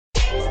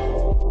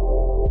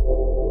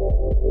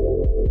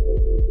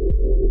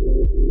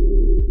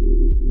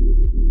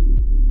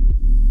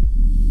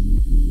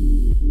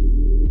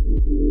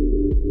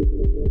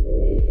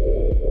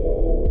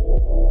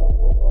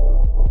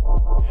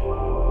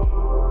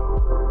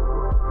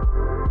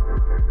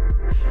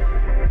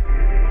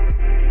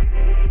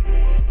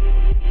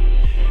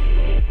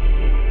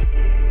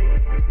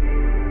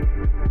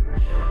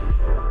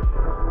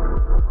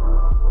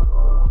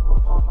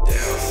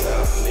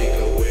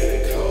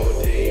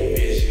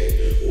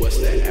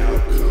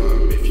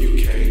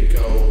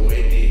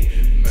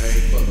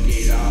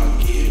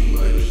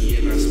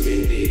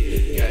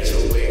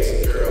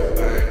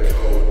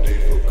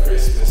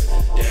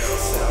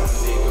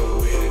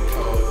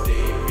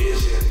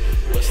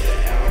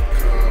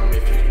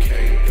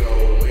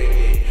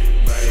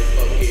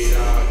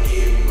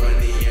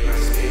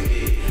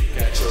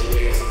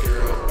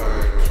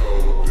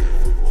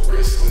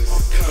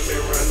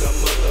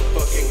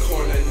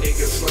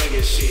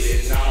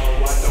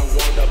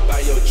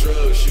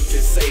can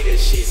say that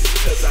shit.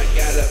 Cause I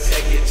got a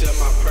package of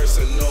my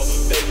personal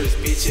favorites,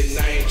 bitch. And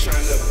I ain't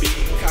tryna be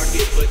cocky,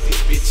 but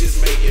these bitches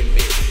making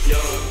me.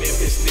 Young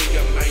Memphis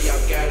nigga, man,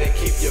 y'all gotta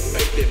keep your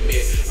faith in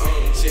me.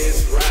 I'm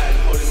just riding,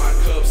 holding my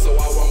cup so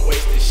I won't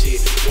waste this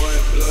shit. One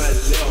blunt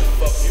left,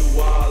 fuck you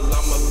all,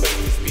 I'ma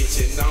fake this bitch.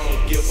 And I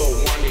don't give a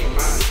warning,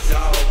 my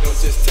dog, I'm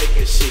just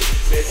taking shit.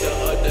 Met the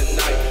other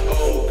night,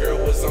 old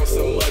girl was on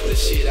some other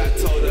shit. I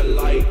told her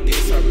like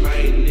this, her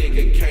main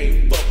nigga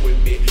can't fuck with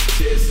me.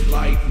 Just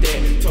like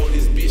that, told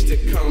this bitch to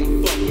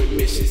come fuck with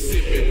me. She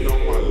sipping on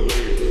my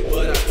leg,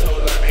 but I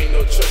told her ain't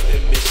no trust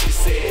in me. She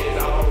said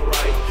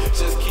alright,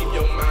 just keep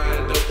your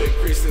mind open,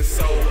 Chris. And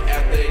so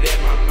after that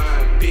my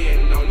mind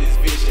been on this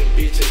vision,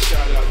 bitch. And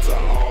shout out to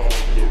all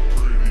the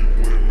pretty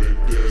women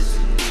that's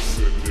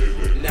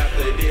listening. And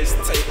after this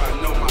tape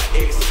I know my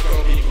ex is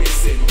gonna be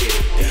missing me.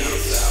 Down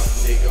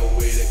south nigga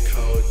with a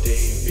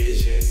codeine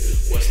vision.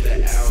 What's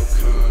the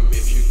outcome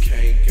if you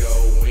can't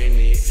go win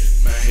it?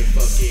 Man,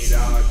 fuck it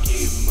all,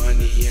 get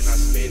money and I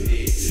spend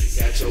it.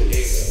 Got your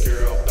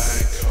ex-girl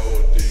buying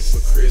codeine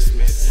for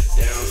Christmas.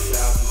 Down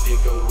south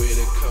nigga with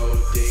a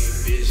codeine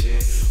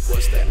vision.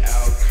 What's the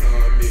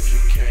outcome if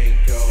you can't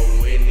go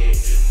win it?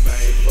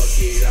 Man, fuck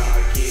it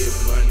all, get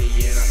money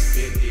and I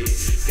spend it.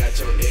 Got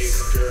your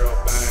ex-girl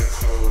buying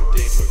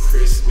codeine for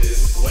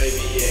Christmas.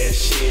 Wavy ass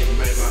shit,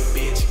 man, my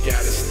bitch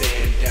gotta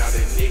stand out.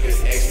 And niggas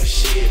ask for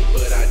shit,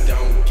 but I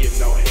don't give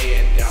no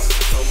handouts.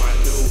 Told my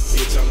new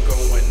bitch I'm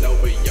going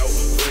over your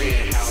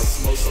friend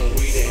house. Smoke some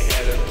weed and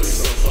had a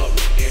threesome up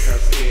in her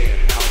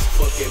penthouse.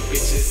 Fucking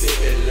bitches in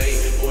the